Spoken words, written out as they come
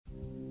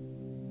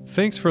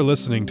Thanks for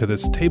listening to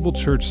this Table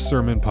Church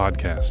Sermon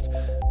Podcast.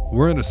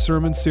 We're in a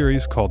sermon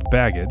series called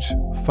Baggage,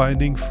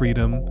 Finding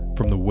Freedom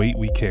from the Weight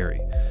We Carry.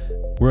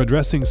 We're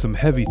addressing some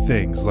heavy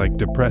things like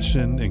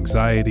depression,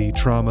 anxiety,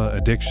 trauma,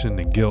 addiction,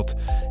 and guilt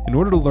in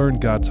order to learn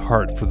God's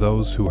heart for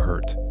those who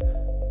hurt.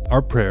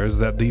 Our prayer is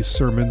that these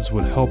sermons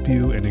would help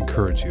you and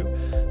encourage you.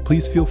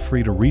 Please feel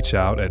free to reach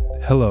out at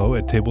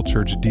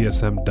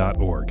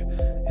hello@tablechurchdsm.org.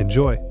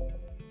 Enjoy.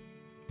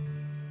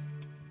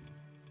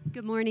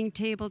 Good morning,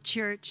 Table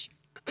Church.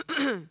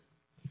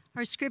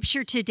 Our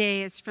scripture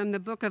today is from the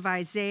book of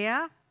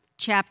Isaiah,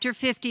 chapter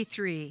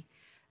 53,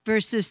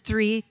 verses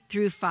 3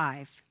 through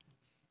 5.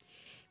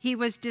 He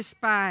was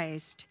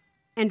despised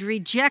and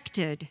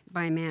rejected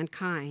by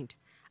mankind,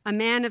 a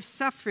man of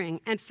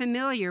suffering and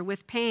familiar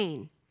with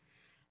pain.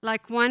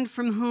 Like one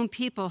from whom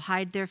people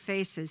hide their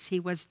faces, he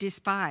was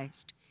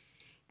despised,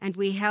 and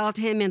we held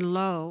him in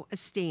low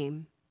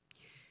esteem.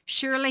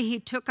 Surely he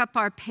took up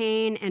our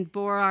pain and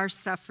bore our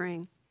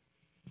suffering.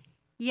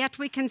 Yet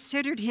we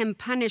considered him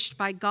punished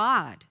by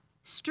God,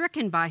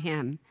 stricken by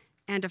him,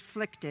 and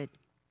afflicted.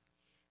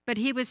 But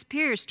he was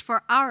pierced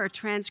for our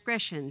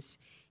transgressions.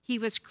 He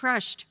was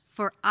crushed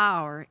for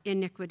our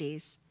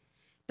iniquities.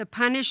 The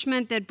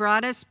punishment that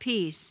brought us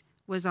peace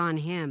was on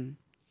him,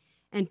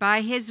 and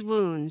by his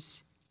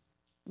wounds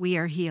we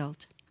are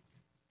healed.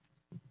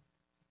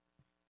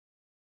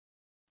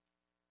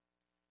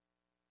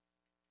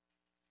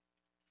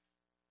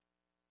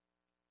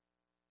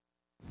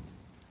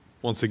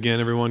 Once again,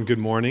 everyone, good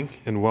morning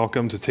and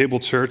welcome to Table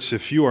Church.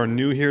 If you are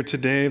new here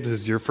today, this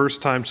is your first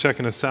time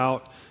checking us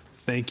out,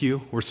 thank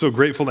you. We're so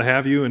grateful to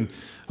have you, and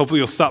hopefully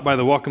you'll stop by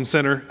the Welcome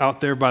Center out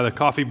there by the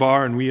coffee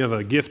bar, and we have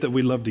a gift that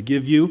we'd love to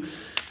give you.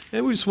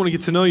 And we just want to get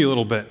to know you a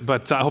little bit,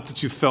 but I hope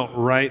that you felt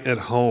right at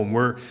home.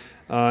 We're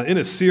in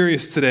a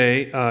series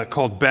today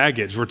called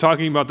Baggage. We're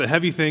talking about the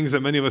heavy things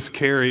that many of us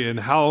carry and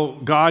how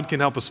God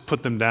can help us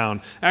put them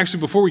down.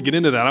 Actually, before we get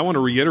into that, I want to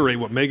reiterate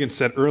what Megan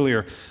said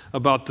earlier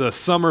about the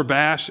Summer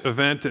Bash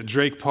event at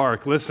Drake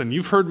Park. Listen,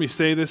 you've heard me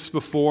say this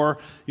before.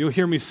 You'll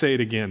hear me say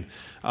it again.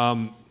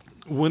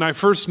 When I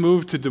first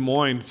moved to Des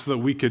Moines so that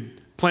we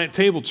could plant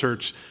Table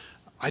Church,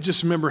 I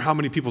just remember how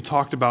many people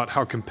talked about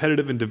how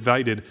competitive and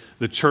divided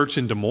the church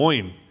in Des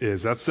Moines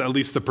is. That's at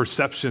least the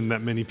perception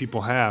that many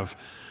people have.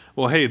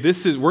 Well, hey,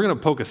 we're going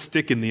to poke a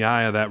stick in the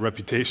eye of that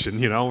reputation.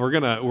 You know, we're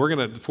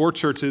going to 4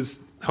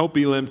 churches, Hope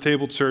Elim,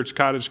 Table Church,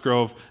 Cottage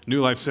Grove,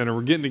 New Life Center.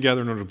 We're getting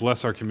together in order to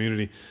bless our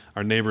community,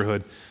 our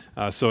neighborhood.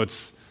 So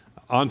it's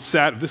on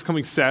this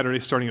coming Saturday,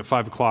 starting at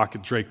 5 o'clock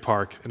at Drake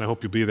Park, and I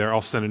hope you'll be there. I'll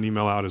send an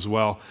email out as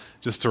well,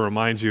 just to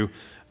remind you.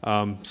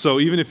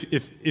 So even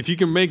if you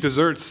can make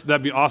desserts,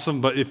 that'd be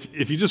awesome. But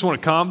if you just want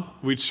to come,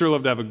 we'd sure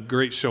love to have a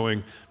great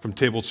showing from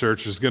Table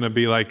Church. There's going to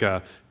be like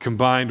a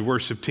combined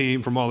worship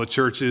team from all the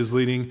churches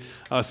leading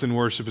us in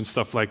worship and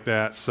stuff like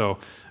that. So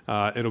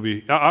it'll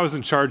be. I was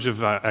in charge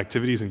of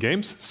activities and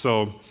games,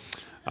 so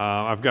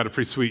I've got a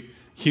pretty sweet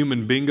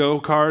human bingo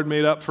card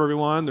made up for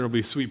everyone. There'll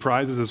be sweet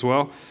prizes as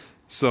well.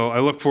 So I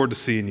look forward to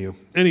seeing you.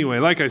 Anyway,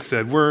 like I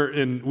said, we're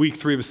in week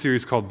 3 of a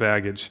series called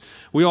Baggage.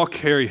 We all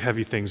carry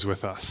heavy things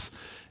with us.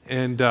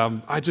 And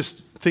I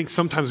just think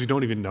sometimes we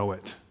don't even know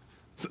it.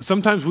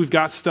 Sometimes we've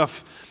got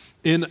stuff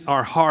in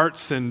our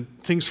hearts and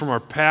things from our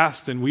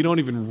past, and we don't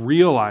even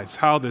realize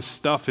how this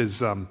stuff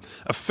is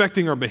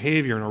affecting our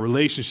behavior and our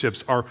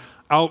relationships, our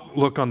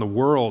outlook on the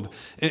world.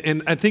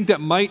 And I think that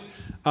might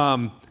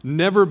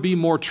never be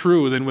more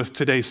true than with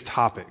today's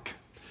topic.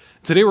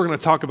 Today we're going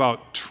to talk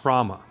about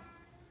trauma.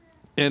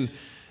 And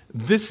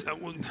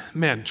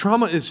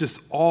trauma is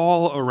just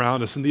all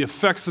around us, and the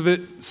effects of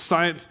it,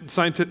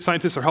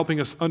 scientists are helping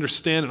us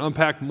understand and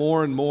unpack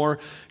more and more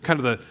kind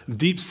of the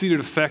deep-seated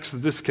effects that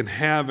this can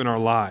have in our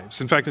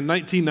lives. In fact, in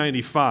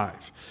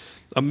 1995,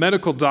 a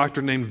medical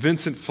doctor named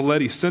Vincent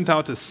Folletti sent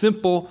out a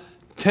simple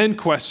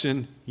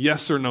 10-question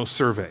yes or no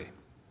survey.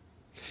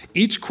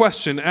 Each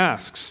question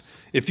asks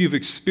if you've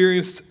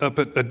experienced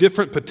a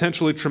different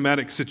potentially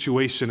traumatic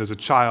situation as a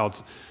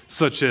child,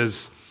 such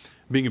as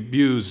being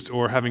abused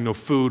or having no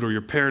food or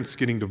your parents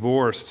getting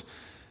divorced.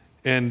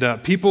 And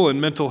people in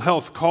mental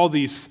health call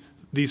these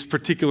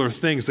particular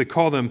things, they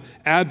call them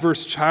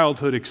adverse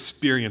childhood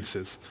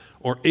experiences,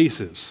 or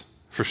ACEs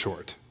for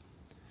short.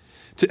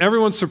 To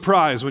everyone's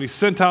surprise, when he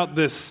sent out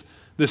this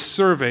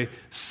survey,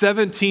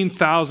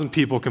 17,000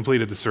 people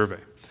completed the survey,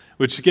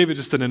 which gave it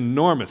just an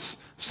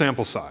enormous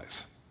sample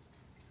size.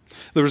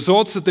 The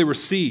results that they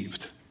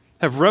received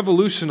have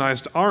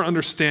revolutionized our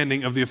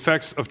understanding of the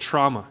effects of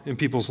trauma in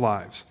people's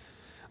lives.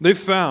 They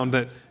found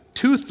that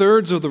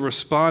 2/3 of the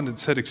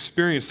respondents had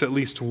experienced at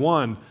least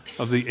one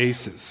of the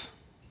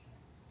ACEs.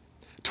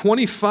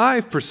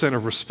 25%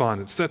 of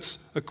respondents, that's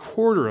a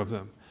quarter of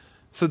them,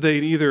 said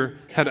they'd either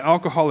had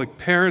alcoholic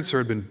parents or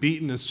had been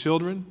beaten as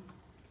children.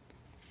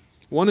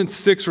 1 in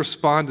 6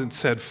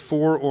 respondents had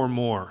 4 or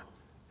more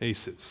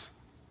ACEs.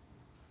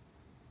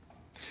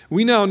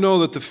 We now know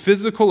that the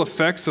physical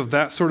effects of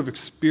that sort of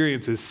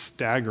experience is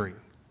staggering,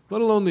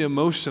 let alone the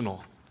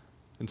emotional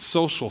and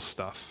social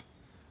stuff.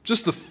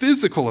 Just the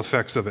physical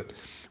effects of it.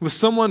 With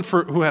someone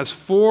who has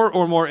 4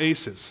 or more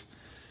ACEs,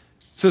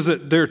 it says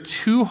that they're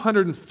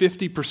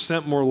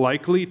 250% more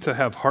likely to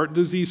have heart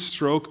disease,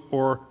 stroke,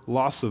 or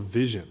loss of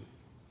vision.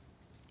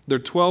 They're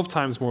 12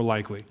 times more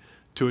likely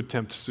to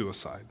attempt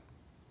suicide.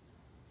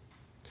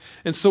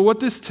 And so what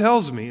this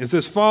tells me is,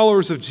 as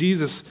followers of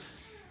Jesus,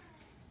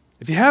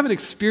 if you haven't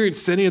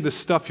experienced any of this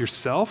stuff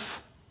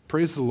yourself,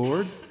 praise the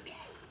Lord,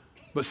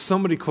 but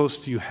somebody close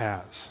to you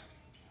has.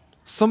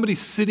 Somebody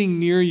sitting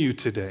near you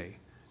today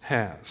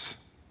has.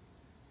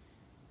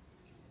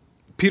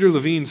 Peter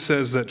Levine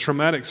says that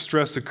traumatic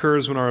stress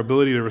occurs when our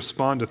ability to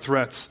respond to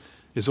threats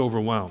is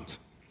overwhelmed.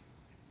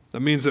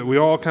 That means that we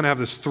all kind of have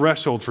this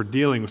threshold for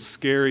dealing with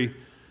scary,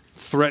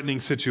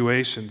 threatening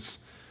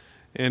situations.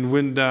 And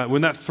when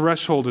that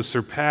threshold is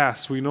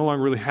surpassed, we no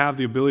longer really have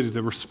the ability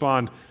to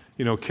respond,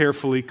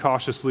 carefully,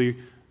 cautiously,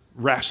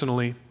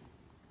 rationally.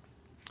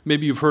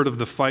 Maybe you've heard of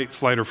the fight,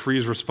 flight, or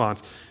freeze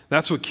response.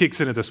 That's what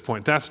kicks in at this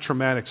point. That's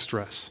traumatic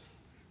stress.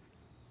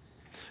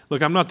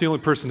 Look, I'm not the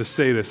only person to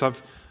say this.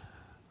 I've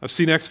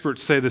seen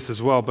experts say this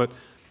as well, but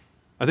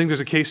I think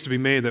there's a case to be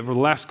made that over the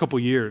last couple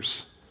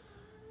years,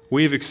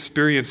 we've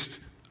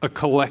experienced a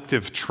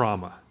collective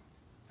trauma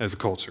as a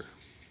culture.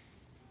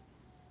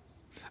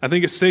 I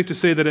think it's safe to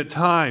say that at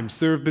times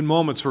there have been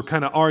moments where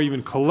kind of our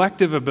even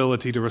collective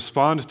ability to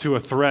respond to a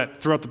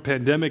threat throughout the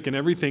pandemic and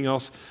everything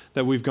else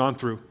that we've gone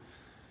through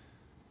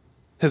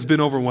has been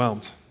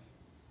overwhelmed.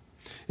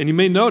 And you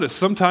may notice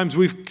sometimes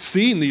we've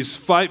seen these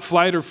fight,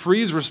 flight, or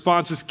freeze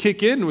responses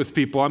kick in with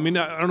people. I mean,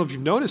 I don't know if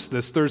you've noticed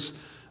this. There's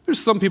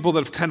some people that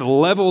have kind of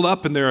leveled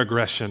up in their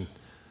aggression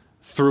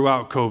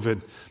throughout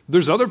COVID.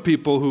 There's other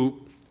people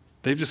who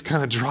they've just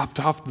kind of dropped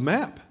off the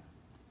map.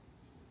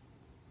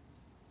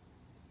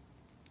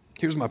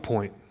 Here's my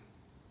point.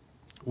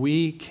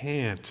 We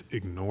can't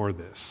ignore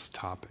this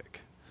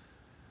topic.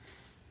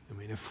 I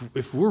mean,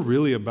 if we're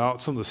really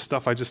about some of the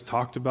stuff I just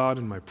talked about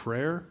in my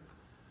prayer,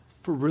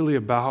 if we're really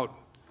about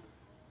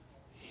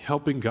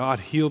helping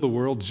God heal the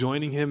world,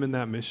 joining him in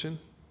that mission,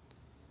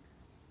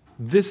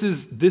 this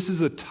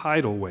is a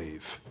tidal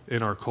wave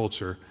in our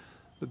culture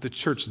that the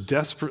church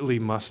desperately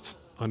must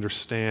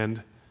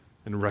understand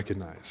and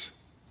recognize.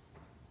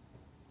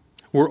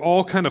 We're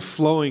all kind of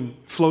floating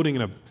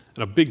in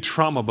a big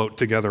trauma boat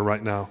together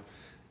right now.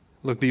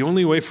 Look, the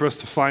only way for us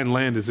to find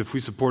land is if we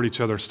support each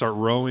other, start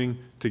rowing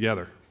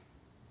together.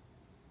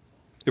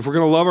 If we're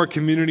going to love our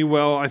community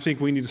well, I think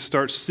we need to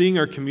start seeing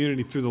our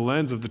community through the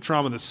lens of the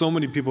trauma that so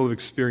many people have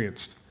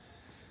experienced.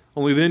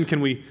 Only then can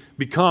we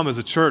become, as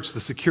a church,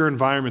 the secure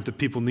environment that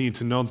people need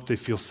to know that they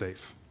feel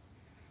safe.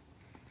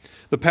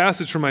 The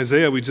passage from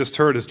Isaiah we just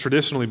heard has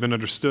traditionally been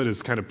understood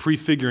as kind of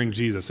prefiguring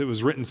Jesus. It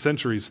was written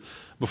centuries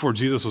before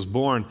Jesus was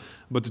born,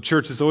 but the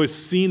church has always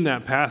seen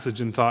that passage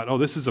and thought, oh,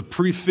 this is a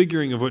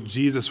prefiguring of what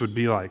Jesus would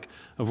be like,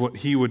 of what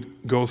he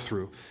would go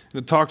through.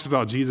 And it talks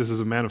about Jesus as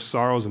a man of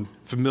sorrows and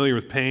familiar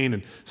with pain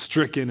and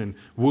stricken and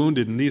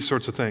wounded and these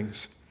sorts of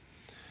things.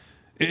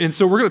 And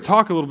so we're going to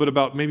talk a little bit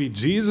about maybe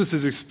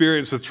Jesus'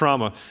 experience with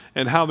trauma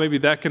and how maybe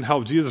that can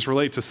help Jesus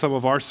relate to some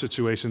of our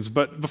situations.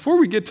 But before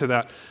we get to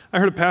that, I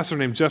heard a pastor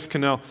named Jeff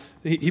Cannell.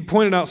 He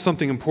pointed out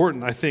something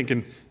important, I think,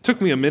 and it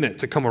took me a minute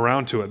to come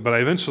around to it, but I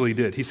eventually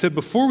did. He said,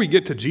 before we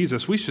get to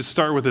Jesus, we should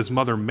start with his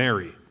mother,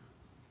 Mary.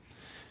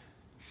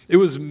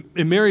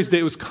 In Mary's day,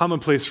 it was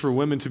commonplace for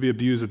women to be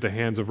abused at the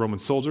hands of Roman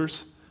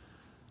soldiers.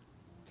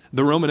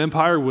 The Roman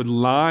Empire would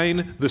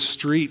line the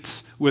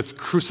streets with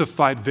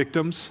crucified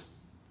victims.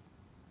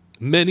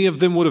 Many of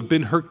them would have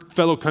been her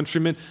fellow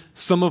countrymen,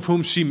 some of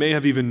whom she may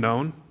have even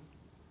known.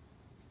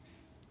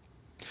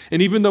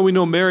 And even though we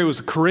know Mary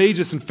was a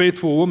courageous and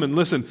faithful woman,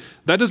 listen,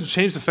 that doesn't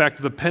change the fact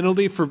that the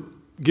penalty for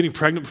getting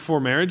pregnant before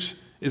marriage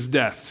is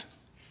death.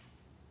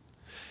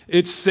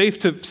 It's safe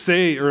to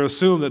say or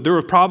assume that there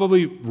were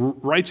probably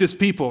righteous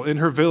people in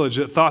her village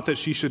that thought that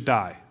she should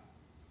die.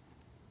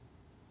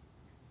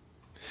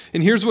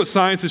 And here's what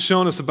science has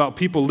shown us about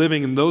people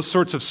living in those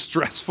sorts of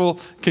stressful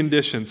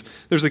conditions.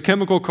 There's a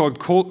chemical called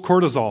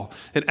cortisol.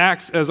 It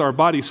acts as our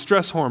body's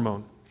stress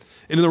hormone.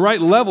 And in the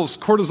right levels,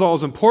 cortisol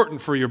is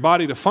important for your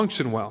body to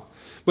function well.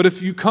 But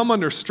if you come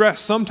under stress,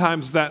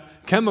 sometimes that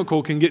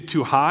chemical can get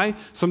too high.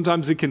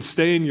 Sometimes it can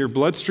stay in your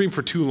bloodstream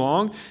for too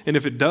long. And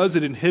if it does,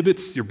 it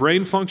inhibits your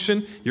brain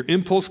function, your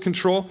impulse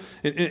control.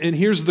 And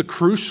here's the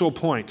crucial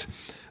point.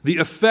 The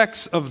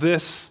effects of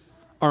this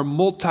are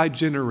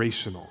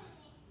multi-generational.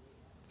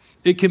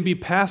 It can be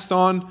passed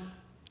on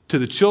to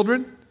the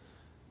children,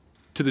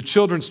 to the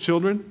children's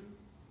children.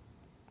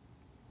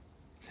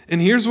 And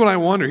here's what I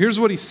wonder. Here's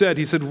what he said.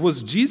 He said,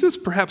 was Jesus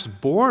perhaps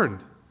born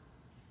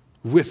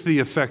with the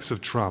effects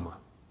of trauma?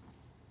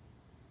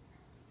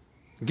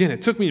 Again,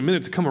 it took me a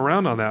minute to come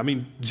around on that. I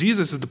mean,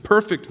 Jesus is the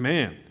perfect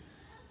man,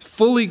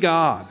 fully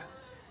God.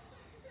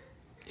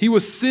 He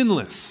was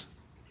sinless.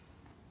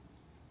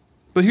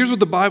 But here's what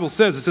the Bible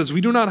says. It says,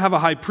 we do not have a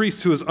high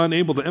priest who is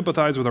unable to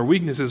empathize with our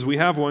weaknesses. We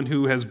have one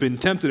who has been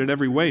tempted in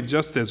every way,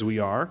 just as we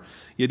are,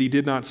 yet he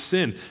did not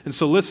sin. And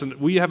so listen,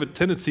 we have a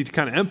tendency to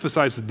kind of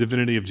emphasize the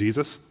divinity of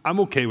Jesus. I'm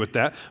okay with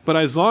that. But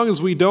as long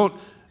as we don't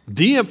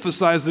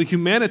de-emphasize the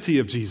humanity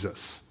of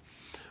Jesus,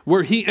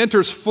 where he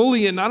enters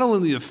fully in not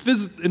only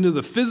into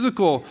the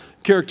physical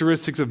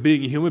characteristics of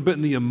being a human, but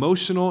in the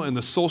emotional and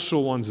the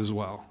social ones as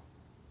well.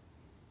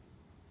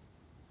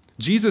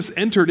 Jesus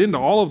entered into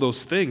all of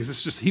those things.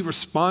 It's just he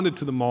responded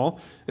to them all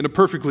in a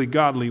perfectly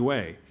godly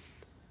way.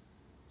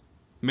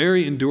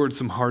 Mary endured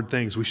some hard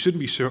things. We shouldn't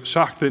be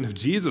shocked then if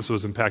Jesus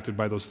was impacted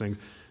by those things,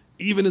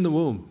 even in the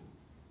womb.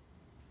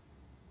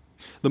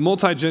 The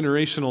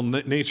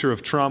multi-generational nature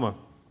of trauma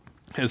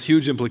has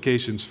huge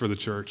implications for the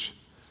church.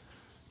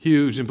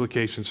 Huge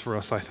implications for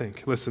us, I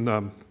think. Listen,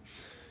 a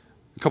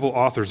couple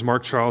authors,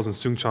 Mark Charles and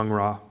Soong-Chan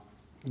Rah,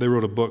 they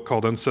wrote a book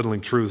called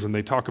Unsettling Truths, and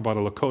they talk about a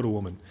Lakota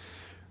woman.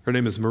 Her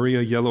name is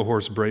Maria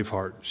Yellowhorse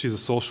Braveheart. She's a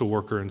social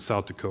worker in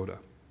South Dakota,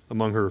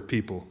 among her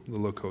people, the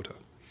Lakota.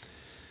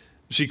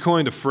 She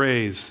coined a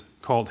phrase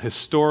called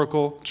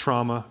historical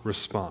trauma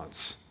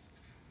response,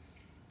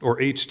 or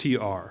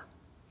HTR.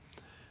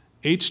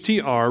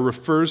 HTR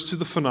refers to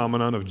the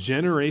phenomenon of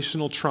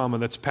generational trauma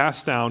that's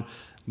passed down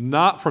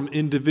not from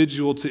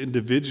individual to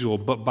individual,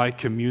 but by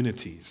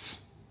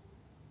communities.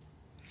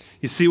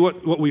 You see,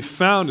 what we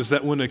found is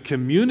that when a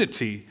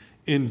community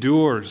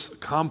endures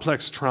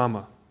complex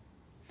trauma,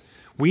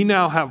 we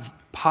now have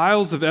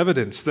piles of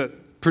evidence that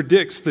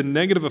predicts the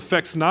negative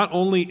effects not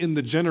only in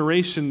the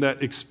generation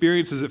that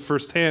experiences it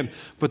firsthand,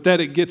 but that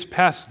it gets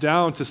passed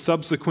down to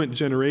subsequent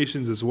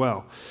generations as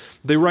well.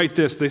 They write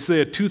this, they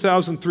say a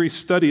 2003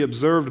 study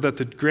observed that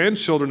the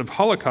grandchildren of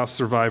Holocaust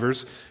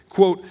survivors,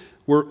 quote,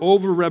 were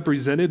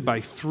overrepresented by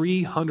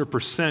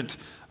 300%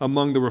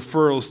 among the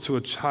referrals to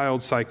a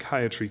child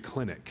psychiatry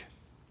clinic.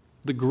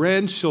 The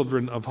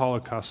grandchildren of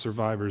Holocaust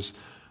survivors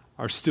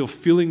are still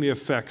feeling the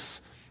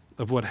effects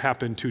of what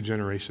happened 2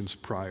 generations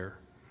prior.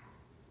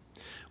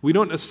 We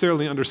don't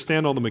necessarily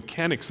understand all the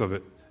mechanics of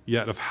it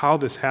yet, of how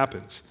this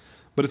happens,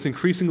 but it's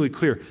increasingly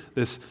clear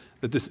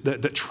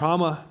that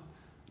trauma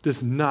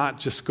does not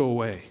just go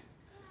away.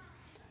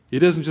 It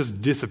doesn't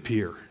just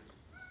disappear.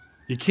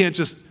 You can't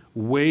just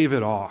wave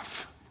it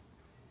off.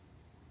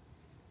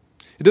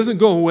 It doesn't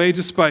go away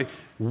just by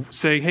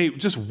saying, hey,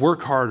 just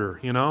work harder,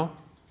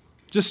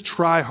 Just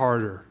try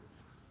harder.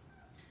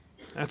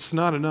 That's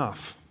not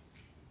enough.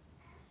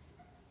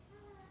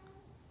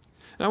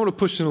 And I want to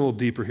push in a little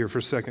deeper here for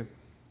a second,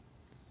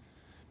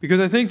 because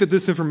I think that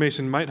this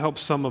information might help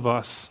some of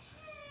us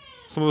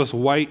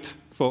white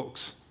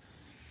folks,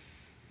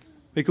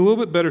 make a little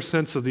bit better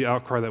sense of the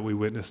outcry that we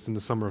witnessed in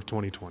the summer of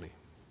 2020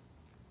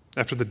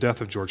 after the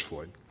death of George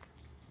Floyd.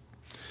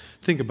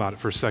 Think about it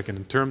for a second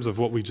in terms of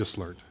what we just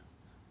learned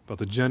about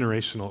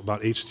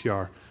about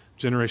HTR,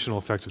 generational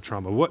effects of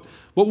trauma.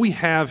 What we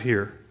have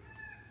here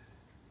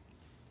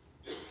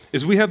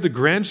is we have the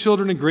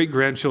grandchildren and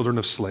great-grandchildren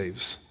of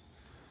slaves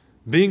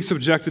being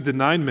subjected to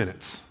 9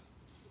 minutes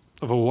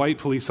of a white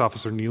police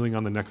officer kneeling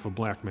on the neck of a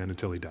black man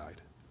until he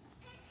died.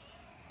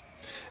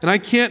 And I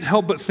can't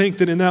help but think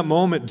that in that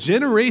moment,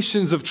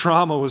 generations of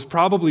trauma was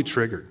probably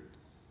triggered.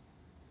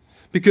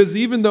 Because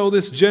even though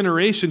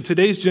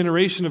today's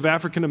generation of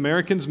African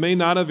Americans may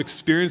not have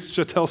experienced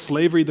chattel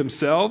slavery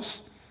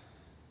themselves,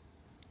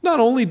 not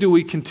only do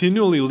we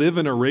continually live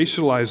in a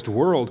racialized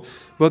world,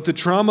 but the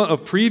trauma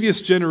of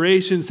previous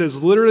generations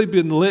has literally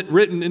been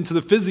written into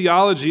the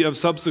physiology of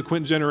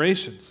subsequent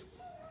generations.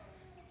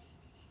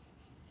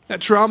 That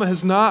trauma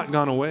has not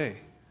gone away.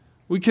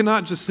 We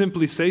cannot just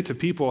simply say to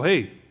people,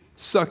 hey,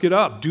 suck it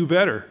up, do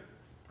better.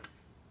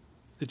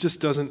 It just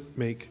doesn't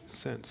make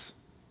sense.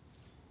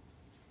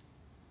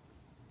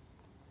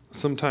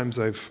 Sometimes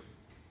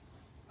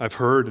I've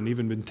heard and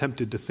even been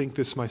tempted to think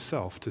this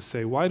myself, to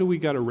say, why do we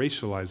got to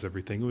racialize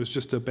everything? It was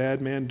just a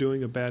bad man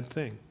doing a bad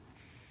thing.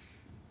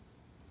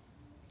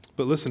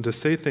 But listen, to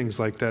say things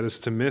like that is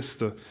to miss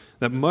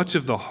that much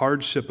of the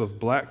hardship of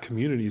black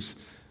communities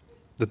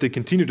that they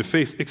continue to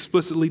face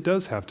explicitly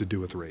does have to do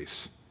with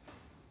race.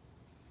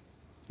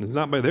 And it's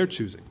not by their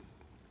choosing.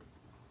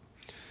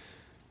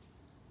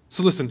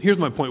 So listen, here's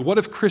my point. What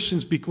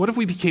if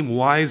we became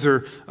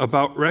wiser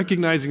about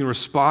recognizing and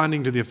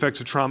responding to the effects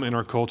of trauma in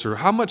our culture?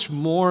 How much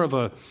more of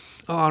a,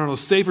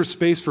 safer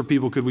space for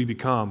people could we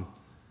become?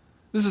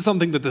 This is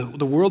something that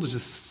the world is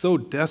just so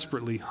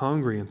desperately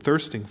hungry and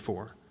thirsting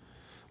for.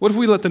 What if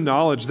we let the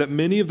knowledge that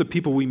many of the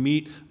people we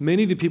meet,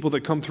 many of the people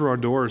that come through our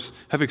doors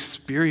have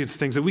experienced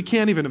things that we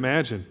can't even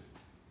imagine?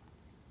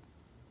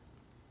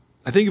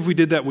 I think if we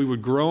did that, we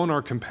would grow in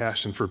our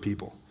compassion for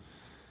people.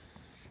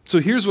 So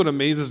here's what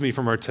amazes me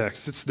from our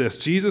text. It's this: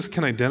 Jesus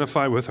can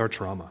identify with our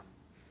trauma.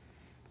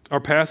 Our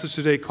passage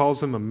today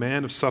calls him a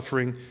man of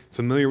suffering,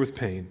 familiar with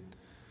pain.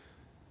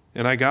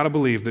 And I got to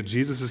believe that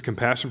Jesus'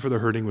 compassion for the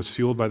hurting was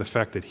fueled by the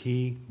fact that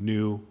he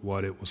knew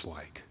what it was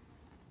like.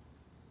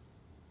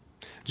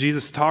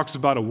 Jesus talks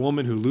about a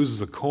woman who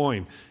loses a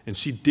coin, and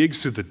she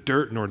digs through the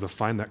dirt in order to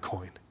find that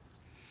coin.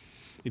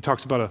 He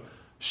talks about a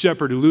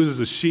shepherd who loses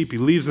a sheep. He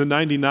leaves the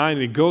 99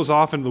 and he goes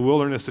off into the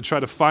wilderness to try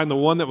to find the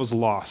one that was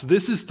lost.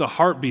 This is the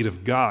heartbeat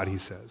of God, he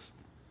says.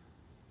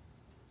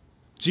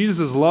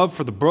 Jesus' love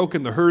for the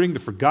broken, the hurting, the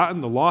forgotten,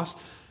 the lost,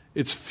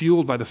 it's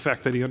fueled by the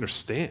fact that he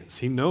understands.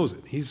 He knows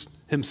it. He's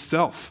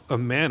himself a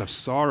man of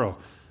sorrow,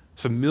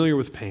 familiar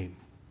with pain.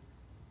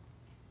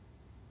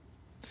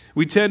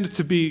 We tend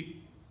to be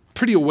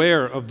pretty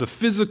aware of the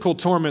physical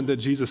torment that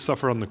Jesus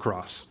suffered on the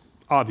cross,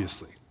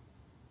 obviously.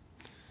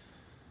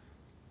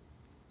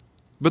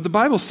 But the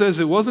Bible says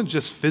it wasn't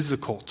just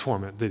physical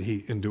torment that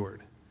he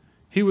endured.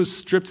 He was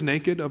stripped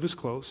naked of his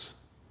clothes.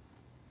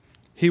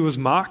 He was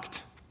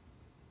mocked.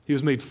 He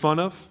was made fun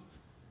of.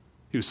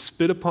 He was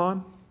spit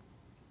upon.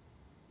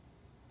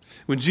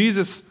 When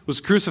Jesus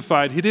was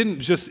crucified, he didn't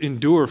just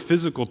endure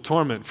physical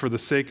torment for the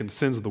sake and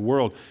sins of the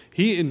world.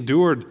 He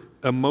endured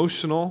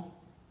emotional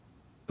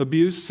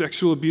abuse,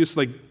 sexual abuse,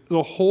 like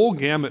the whole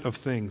gamut of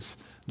things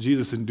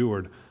Jesus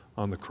endured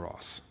on the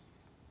cross.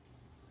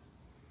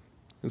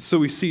 And so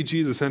we see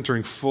Jesus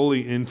entering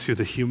fully into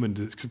the human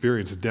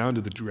experience, down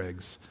to the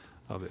dregs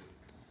of it.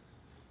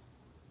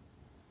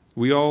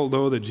 We all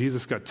know that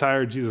Jesus got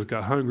tired, Jesus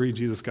got hungry,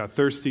 Jesus got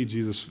thirsty,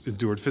 Jesus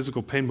endured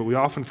physical pain, but we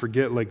often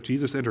forget, like,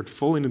 Jesus entered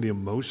fully into the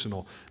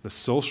emotional, the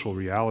social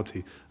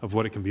reality of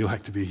what it can be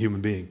like to be a human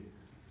being,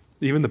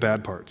 even the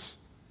bad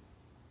parts.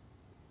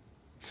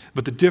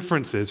 But the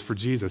difference is for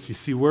Jesus, you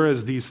see,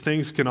 whereas these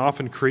things can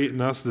often create in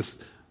us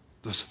this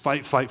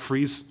fight, flight,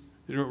 freeze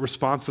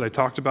response that I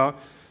talked about,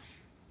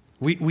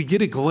 we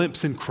get a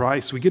glimpse in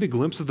Christ. We get a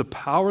glimpse of the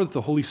power that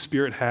the Holy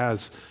Spirit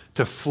has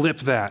to flip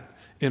that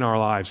in our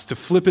lives, to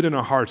flip it in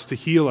our hearts, to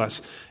heal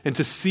us, and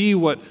to see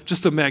what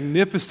just a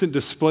magnificent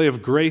display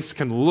of grace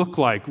can look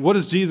like. What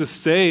does Jesus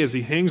say as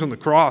he hangs on the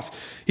cross?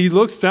 He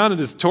looks down at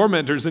his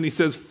tormentors and he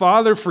says,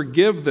 "Father,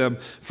 forgive them,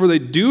 for they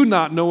do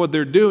not know what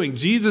they're doing."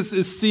 Jesus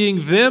is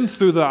seeing them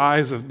through the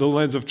eyes of the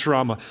lens of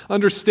trauma,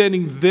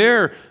 understanding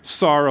their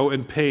sorrow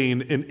and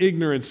pain and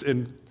ignorance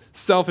and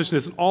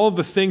selfishness and all of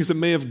the things that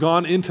may have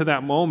gone into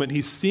that moment.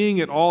 He's seeing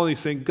it all and he's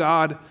saying,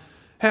 "God,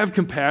 have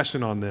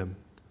compassion on them.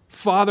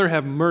 Father,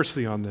 have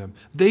mercy on them.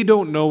 They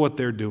don't know what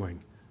they're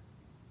doing."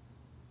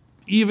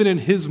 Even in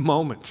his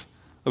moment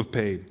of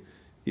pain,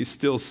 he's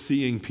still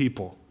seeing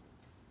people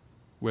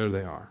where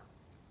they are.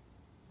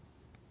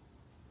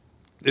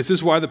 This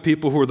is why the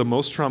people who are the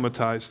most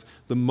traumatized,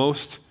 the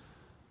most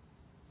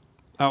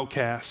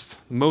outcast,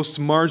 most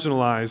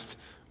marginalized,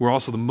 were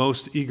also the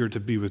most eager to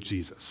be with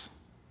Jesus.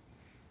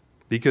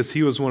 Because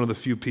he was one of the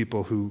few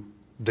people who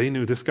they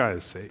knew this guy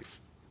is safe.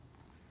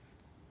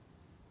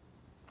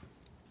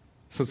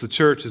 Since the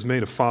church is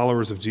made of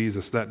followers of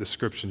Jesus, that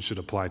description should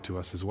apply to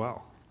us as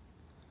well.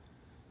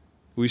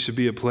 We should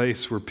be a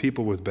place where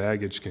people with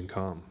baggage can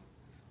come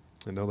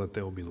and know that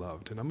they will be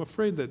loved. And I'm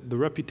afraid that the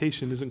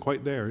reputation isn't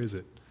quite there, is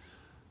it,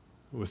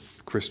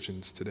 with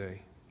Christians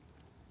today?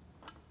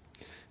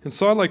 And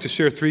so I'd like to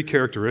share 3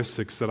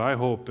 characteristics that I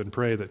hope and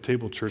pray that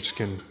Table Church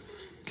can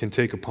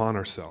take upon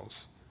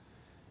ourselves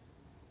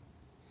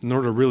in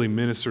order to really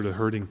minister to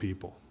hurting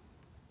people.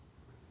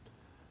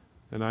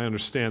 And I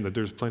understand that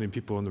there's plenty of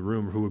people in the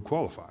room who would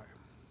qualify.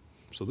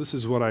 So this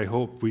is what I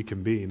hope we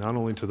can be, not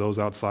only to those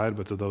outside,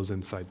 but to those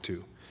inside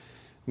too.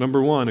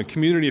 Number 1, a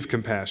community of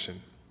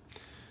compassion.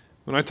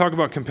 When I talk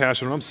about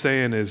compassion, what I'm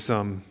saying is I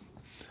want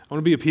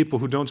to be a people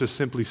who don't just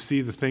simply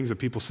see the things that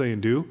people say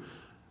and do.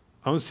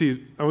 I want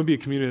to be a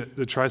community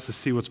that tries to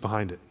see what's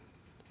behind it.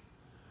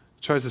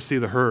 Tries to see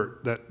the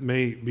hurt that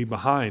may be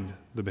behind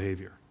the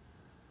behavior.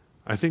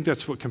 I think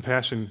that's what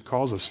compassion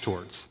calls us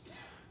towards.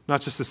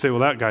 Not just to say, well,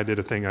 that guy did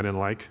a thing I didn't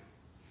like.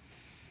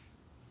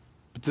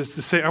 But just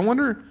to say, I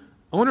wonder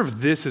if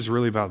this is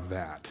really about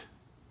that.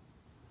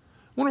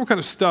 I wonder what kind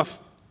of stuff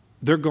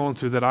they're going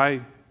through that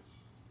I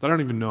don't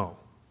even know.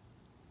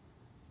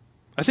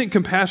 I think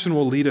compassion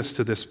will lead us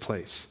to this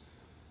place.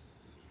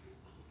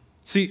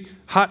 See,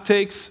 hot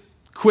takes,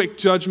 quick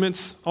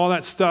judgments, all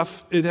that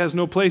stuff, it has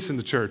no place in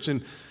the church.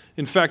 And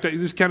in fact, I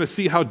just kind of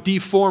see how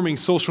deforming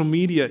social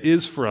media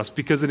is for us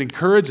because it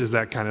encourages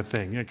that kind of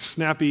thing. Like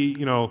snappy,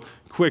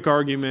 quick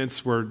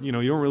arguments where, you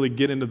don't really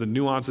get into the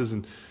nuances.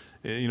 And,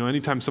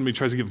 anytime somebody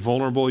tries to get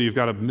vulnerable, you've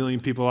got a million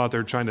people out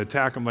there trying to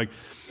attack them. Like,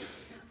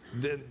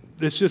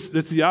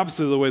 it's the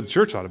opposite of the way the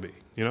church ought to be,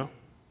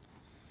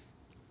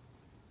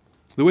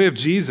 The way of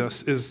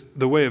Jesus is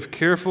the way of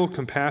careful,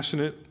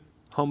 compassionate,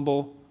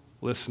 humble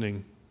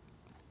listening.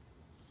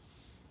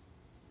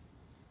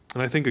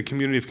 And I think a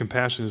community of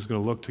compassion is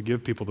going to look to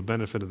give people the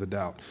benefit of the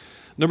doubt.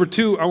 Number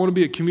 2, I want to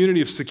be a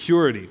community of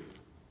security.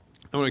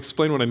 I want to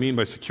explain what I mean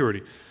by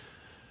security.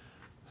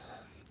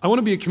 I want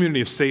to be a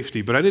community of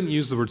safety, but I didn't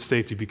use the word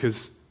safety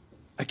because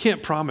I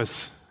can't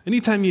promise.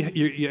 Anytime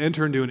you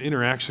enter into an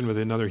interaction with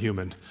another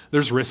human,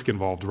 there's risk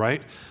involved,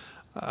 right?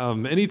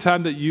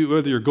 Anytime that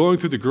whether you're going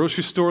through the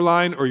grocery store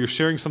line or you're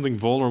sharing something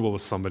vulnerable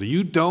with somebody,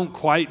 you don't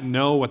quite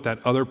know what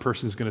that other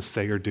person is going to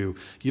say or do.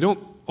 You don't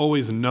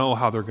always know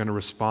how they're going to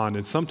respond,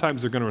 and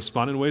sometimes they're going to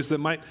respond in ways that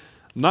might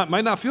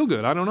not feel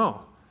good. I don't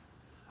know.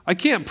 I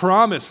can't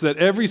promise that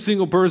every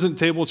single person at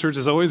Table Church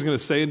is always going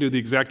to say and do the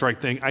exact right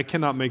thing. I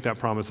cannot make that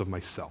promise of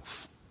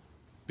myself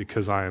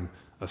because I am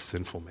a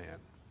sinful man.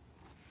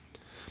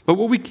 But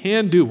what we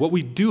can do, what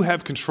we do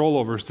have control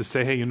over is to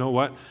say, hey, you know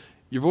what?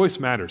 Your voice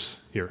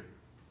matters here.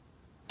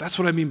 That's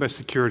what I mean by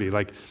security.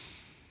 Like,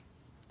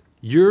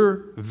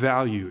 you're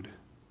valued.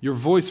 Your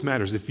voice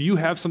matters. If you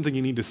have something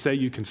you need to say,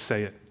 you can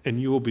say it,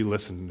 and you will be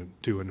listened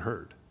to and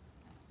heard.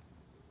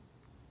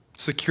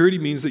 Security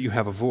means that you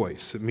have a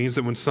voice. It means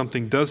that when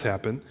something does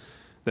happen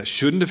that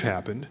shouldn't have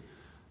happened,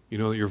 you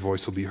know that your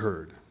voice will be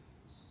heard.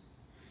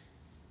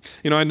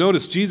 I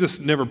noticed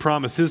Jesus never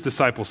promised his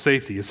disciples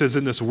safety. It says,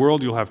 in this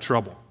world you'll have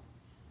trouble.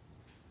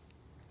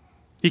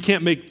 He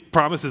can't make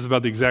promises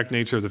about the exact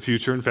nature of the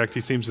future. In fact,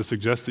 he seems to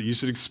suggest that you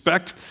should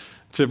expect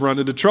to run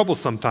into trouble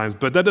sometimes,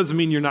 but that doesn't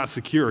mean you're not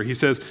secure. He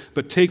says,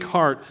 but take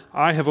heart,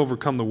 I have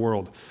overcome the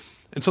world.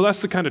 And so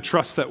that's the kind of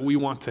trust that we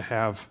want to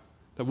have,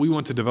 that we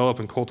want to develop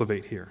and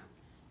cultivate here.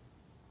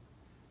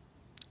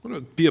 I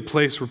want to be a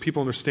place where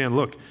people understand,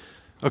 look,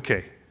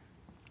 okay,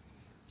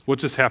 what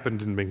just happened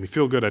didn't make me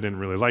feel good. I didn't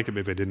really like it.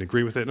 Maybe I didn't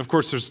agree with it. And of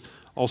course, there's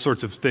all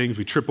sorts of things.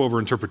 We trip over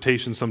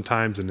interpretation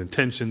sometimes and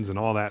intentions and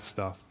all that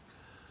stuff.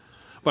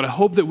 But I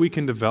hope that we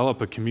can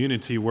develop a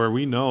community where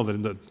we know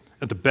that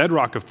at the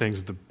bedrock of things,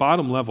 at the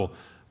bottom level,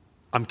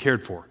 I'm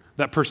cared for.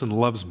 That person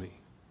loves me.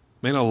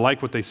 May not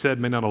like what they said,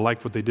 may not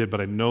like what they did,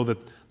 but I know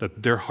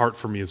that their heart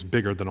for me is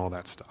bigger than all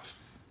that stuff.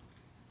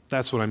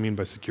 That's what I mean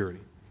by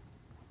security.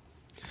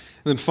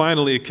 And then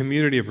finally, a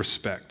community of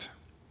respect.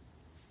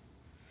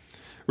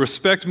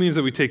 Respect means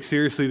that we take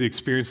seriously the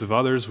experience of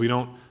others. We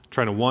don't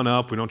try to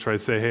one-up. We don't try to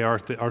say, hey,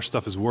 our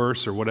stuff is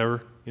worse or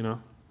whatever,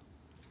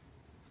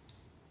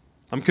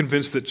 I'm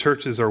convinced that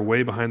churches are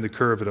way behind the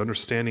curve at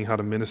understanding how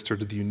to minister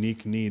to the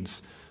unique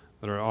needs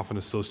that are often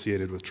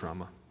associated with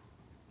trauma.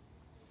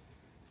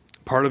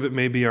 Part of it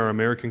may be our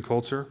American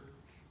culture.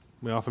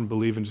 We often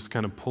believe in just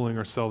kind of pulling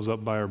ourselves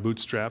up by our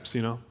bootstraps,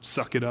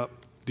 suck it up,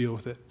 deal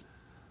with it.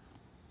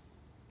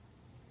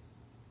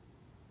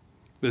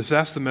 But if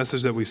that's the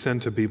message that we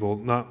send to people,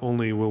 not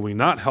only will we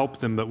not help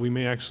them, but we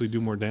may actually do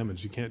more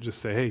damage. You can't just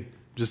say, hey,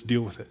 just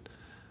deal with it.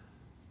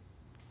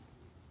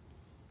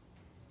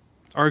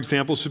 Our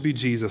example should be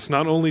Jesus.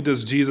 Not only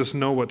does Jesus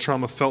know what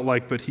trauma felt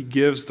like, but he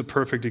gives the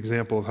perfect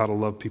example of how to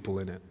love people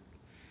in it.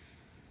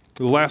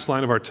 The last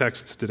line of our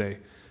text today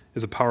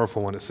is a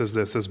powerful one. It says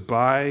this,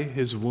 by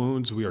his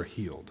wounds we are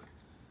healed.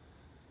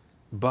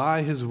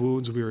 By his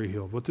wounds we are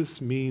healed. What this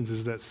means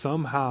is that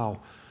somehow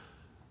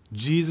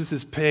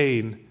Jesus'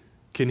 pain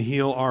can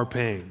heal our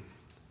pain.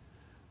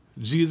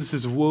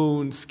 Jesus'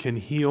 wounds can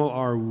heal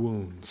our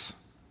wounds.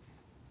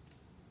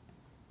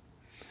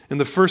 And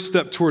the first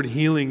step toward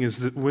healing is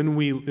that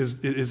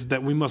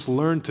that we must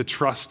learn to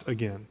trust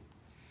again.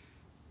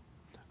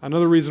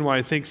 Another reason why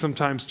I think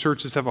sometimes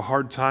churches have a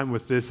hard time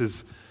with this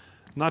is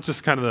not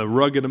just kind of the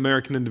rugged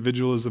American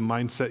individualism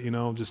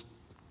mindset, just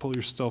pull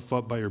yourself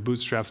up by your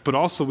bootstraps, but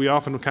also we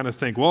often kind of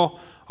think, well,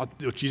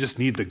 you just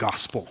need the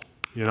gospel,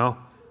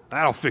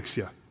 that'll fix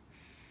you.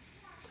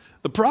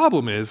 The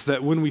problem is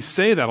that when we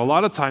say that, a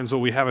lot of times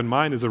what we have in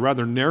mind is a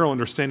rather narrow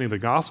understanding of the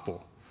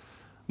gospel.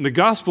 And the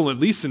gospel at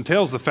least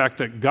entails the fact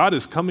that God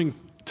is coming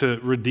to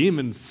redeem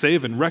and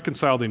save and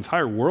reconcile the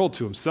entire world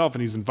to himself,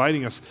 and he's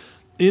inviting us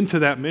into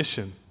that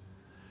mission.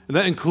 And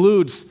that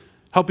includes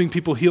helping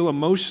people heal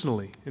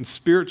emotionally and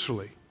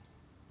spiritually.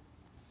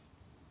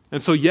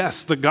 And so,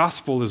 yes, the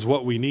gospel is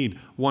what we need,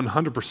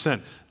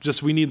 100%.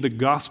 Just we need the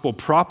gospel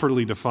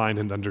properly defined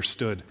and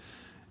understood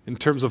in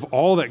terms of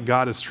all that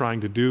God is trying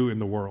to do in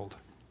the world.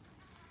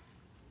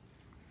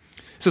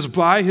 It says,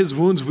 by his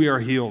wounds we are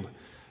healed.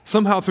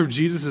 Somehow through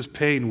Jesus'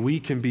 pain,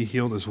 we can be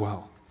healed as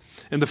well.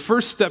 And the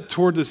first step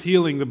toward this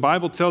healing, the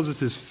Bible tells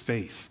us, is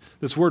faith.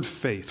 This word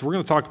faith. We're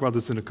going to talk about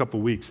this in a couple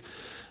weeks.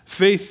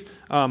 Faith,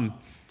 I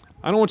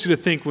don't want you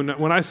to think,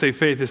 when I say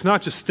faith, it's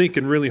not just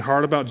thinking really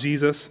hard about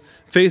Jesus.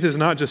 Faith is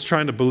not just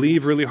trying to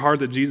believe really hard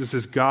that Jesus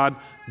is God.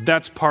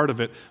 That's part of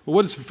it. But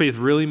what does faith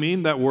really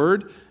mean, that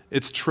word?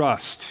 It's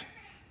trust.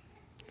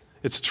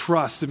 It's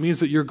trust. It means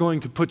that you're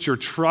going to put your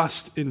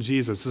trust in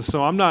Jesus. And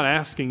so I'm not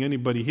asking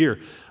anybody here.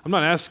 I'm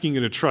not asking you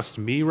to trust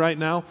me right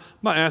now.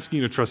 I'm not asking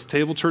you to trust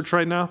Table Church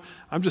right now.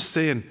 I'm just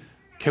saying,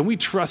 can we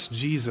trust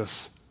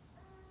Jesus?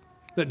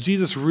 That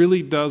Jesus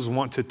really does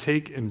want to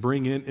take and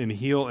bring in and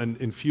heal and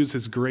infuse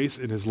his grace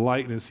and his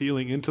light and his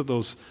healing into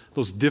those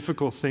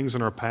difficult things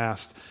in our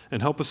past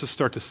and help us to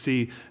start to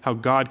see how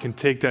God can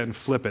take that and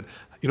flip it.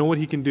 You know what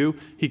he can do?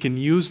 He can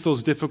use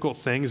those difficult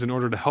things in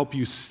order to help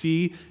you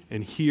see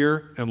and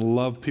hear and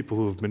love people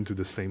who have been through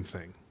the same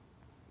thing.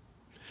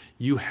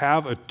 You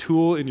have a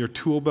tool in your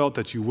tool belt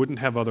that you wouldn't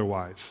have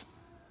otherwise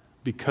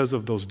because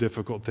of those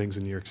difficult things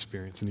in your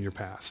experience, in your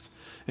past.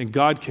 And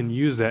God can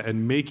use that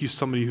and make you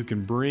somebody who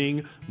can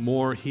bring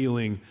more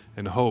healing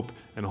and hope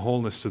and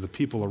wholeness to the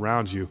people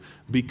around you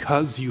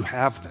because you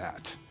have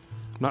that.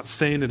 I'm not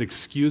saying it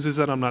excuses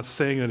it. I'm not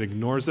saying it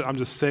ignores it. I'm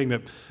just saying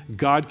that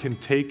God can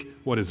take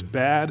what is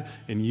bad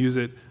and use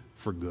it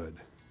for good.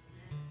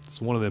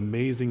 It's one of the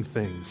amazing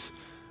things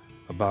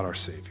about our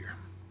Savior.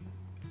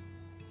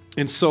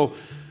 And so,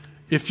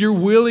 if you're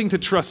willing to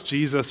trust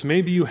Jesus,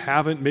 maybe you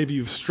haven't, maybe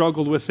you've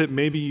struggled with it,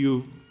 maybe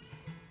you've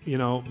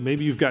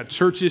got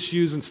church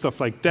issues and stuff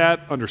like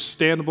that.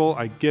 Understandable,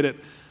 I get it.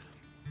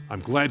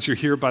 I'm glad you're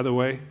here, by the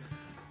way.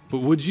 But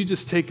would you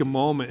just take a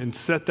moment and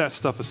set that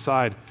stuff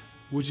aside?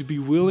 Would you be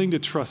willing to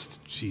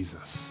trust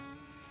Jesus?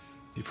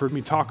 You've heard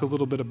me talk a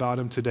little bit about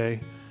him today.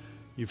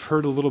 You've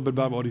heard a little bit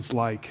about what he's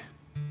like.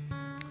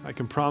 I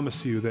can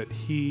promise you that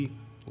he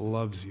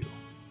loves you.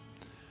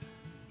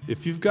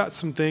 If you've got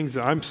some things,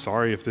 I'm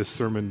sorry if this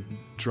sermon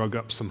drug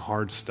up some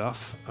hard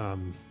stuff,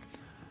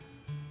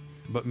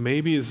 but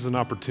maybe this is an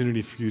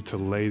opportunity for you to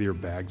lay your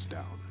bags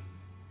down,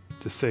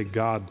 to say,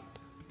 God,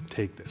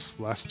 take this.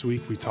 Last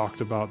week we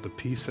talked about the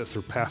peace that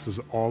surpasses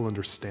all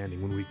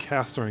understanding. When we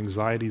cast our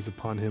anxieties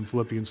upon him,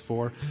 Philippians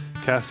 4,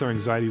 cast our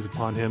anxieties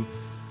upon him,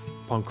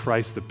 upon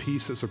Christ, the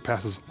peace that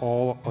surpasses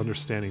all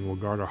understanding will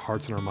guard our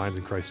hearts and our minds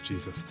in Christ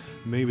Jesus.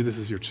 Maybe this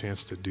is your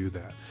chance to do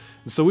that.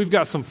 And so we've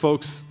got some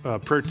folks,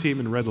 prayer team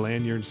in red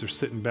lanyards, they're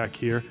sitting back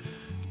here.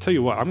 I'll tell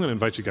you what, I'm going to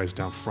invite you guys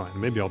down front,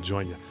 and maybe I'll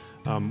join you.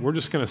 We're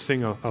just going to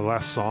sing a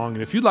last song,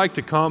 and if you'd like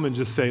to come and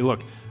just say,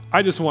 look,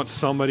 I just want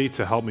somebody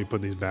to help me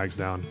put these bags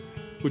down,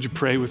 would you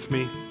pray with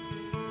me?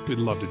 We'd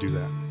love to do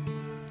that.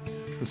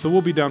 And so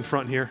we'll be down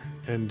front here,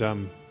 and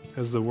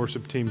as the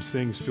worship team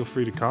sings, feel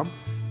free to come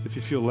if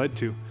you feel led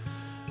to.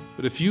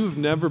 But if you've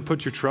never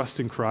put your trust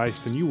in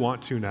Christ and you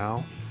want to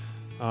now,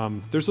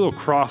 there's a little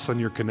cross on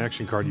your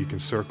connection card you can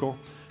circle.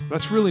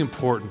 That's really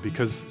important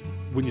because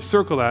when you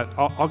circle that,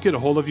 I'll get a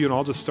hold of you and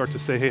I'll just start to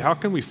say, hey, how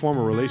can we form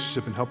a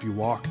relationship and help you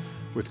walk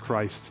with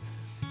Christ?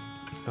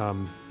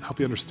 Help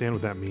you understand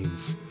what that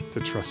means to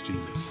trust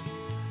Jesus.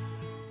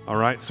 All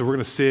right, so we're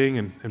going to sing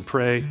and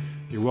pray.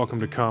 You're welcome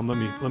to come.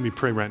 Let me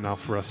pray right now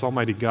for us.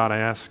 Almighty God, I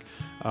ask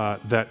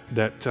that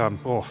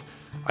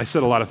I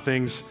said a lot of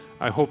things.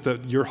 I hope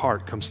that your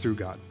heart comes through,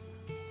 God.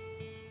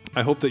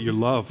 I hope that your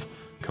love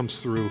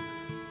comes through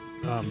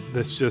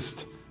that's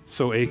just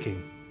so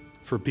aching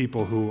for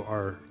people who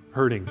are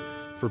hurting,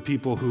 for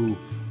people who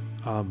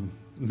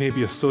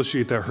maybe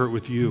associate that hurt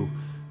with you,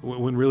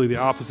 when really the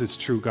opposite's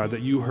true, God,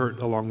 that you hurt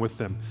along with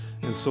them.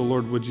 And so,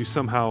 Lord, would you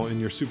somehow, in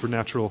your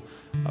supernatural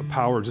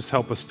power, just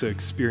help us to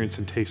experience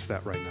and taste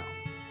that right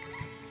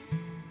now.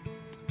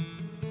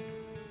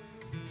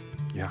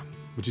 Yeah,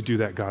 would you do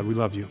that, God? We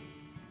love you.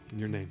 In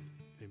your name.